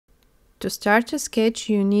To start a sketch,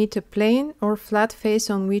 you need a plane or flat face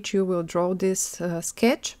on which you will draw this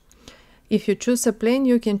sketch. If you choose a plane,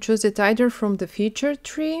 you can choose it either from the feature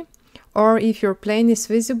tree, or if your plane is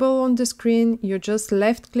visible on the screen, you just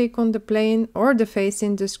left-click on the plane or the face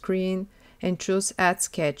in the screen and choose Add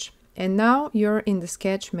Sketch. And now you're in the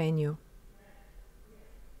Sketch menu.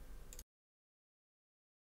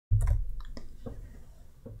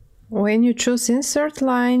 When you choose Insert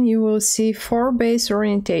Line, you will see 4 base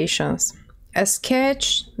orientations. A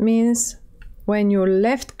sketch means when you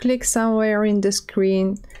left-click somewhere in the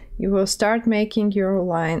screen, you will start making your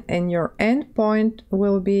line, and your end point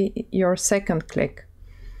will be your second click.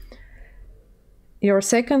 Your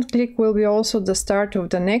second click will be also the start of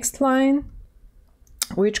the next line,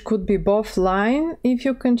 which could be both line if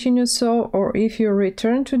you continue so, or if you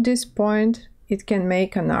return to this point, it can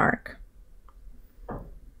make an arc.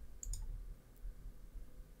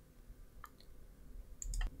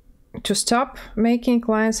 To stop making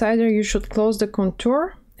lines, either you should close the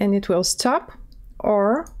contour and it will stop,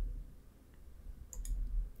 or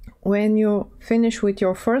when you finish with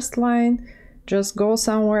your first line, just go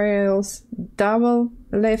somewhere else, double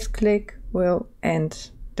left click will end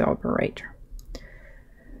the operator.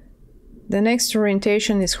 The next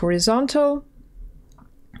orientation is horizontal.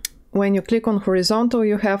 When you click on horizontal,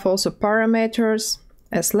 you have also parameters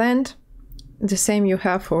as length. The same you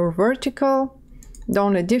have for vertical. The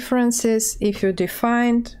only difference is if you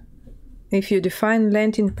define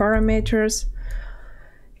length in parameters,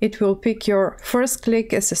 it will pick your first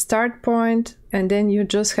click as a start point, and then you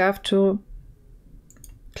just have to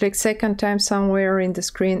click second time somewhere in the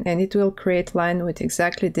screen and it will create line with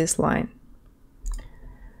exactly this line.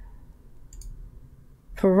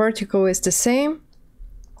 For vertical it's the same,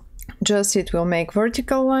 just it will make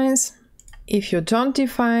vertical lines. If you don't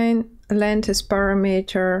define length as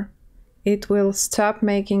parameter, it will stop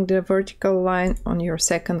making the vertical line on your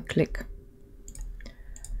second click.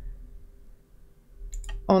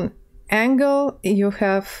 On angle, you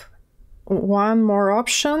have one more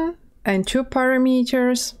option and 2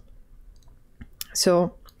 parameters.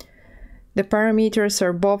 So the parameters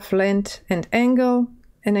are both length and angle.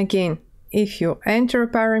 And again, if you enter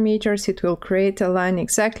parameters, it will create a line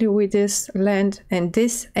exactly with this length and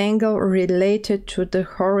this angle related to the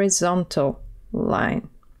horizontal line.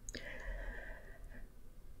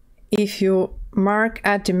 If you mark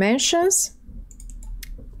Add Dimensions,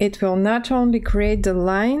 it will not only create the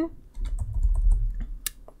line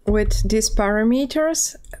with these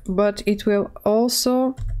parameters, but it will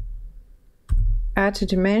also add a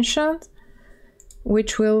dimension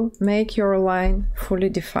which will make your line fully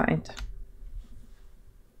defined.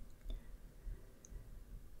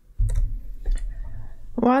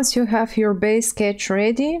 Once you have your base sketch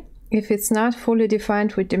ready, if it's not fully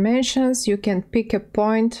defined with dimensions, you can pick a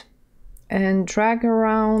point and drag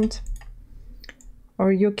around,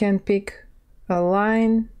 or you can pick a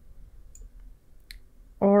line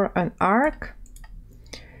or an arc.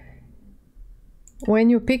 When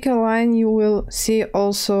you pick a line, you will see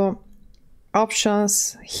also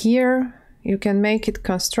options here. You can make it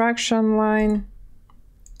construction line,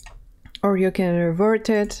 or you can revert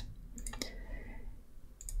it.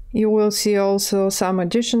 You will see also some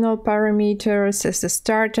additional parameters as the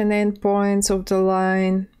start and end points of the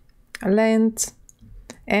line, length,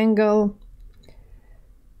 angle.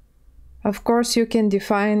 Of course, you can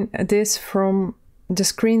define this from the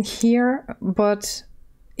screen here, but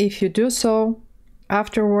if you do so,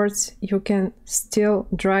 afterwards you can still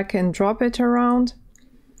drag and drop it around.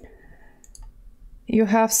 You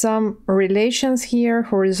have some relations here,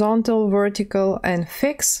 horizontal, vertical, and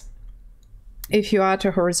fix. If you add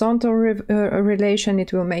a horizontal relation,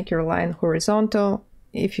 it will make your line horizontal.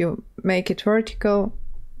 If you make it vertical,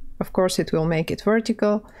 of course it will make it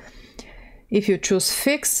vertical. If you choose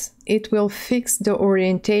fix, it will fix the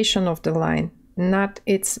orientation of the line, not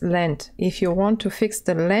its length. If you want to fix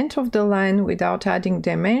the length of the line without adding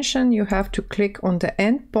dimension, you have to click on the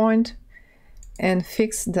end point and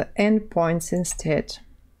fix the end points instead.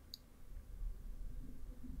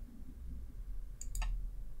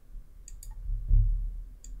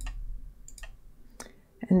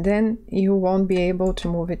 And then you won't be able to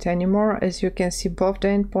move it anymore. As you can see, both the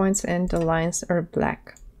endpoints and the lines are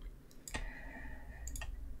black.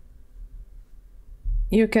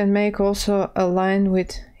 You can make also a line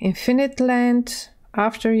with infinite length.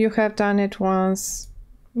 After you have done it once,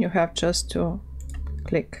 you have just to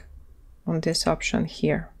click on this option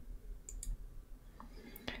here.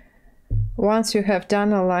 Once you have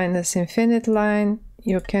done a line as infinite line,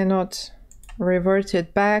 you cannot revert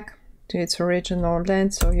it back to its original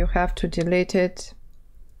length, so you have to delete it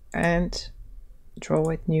and draw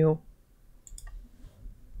it new.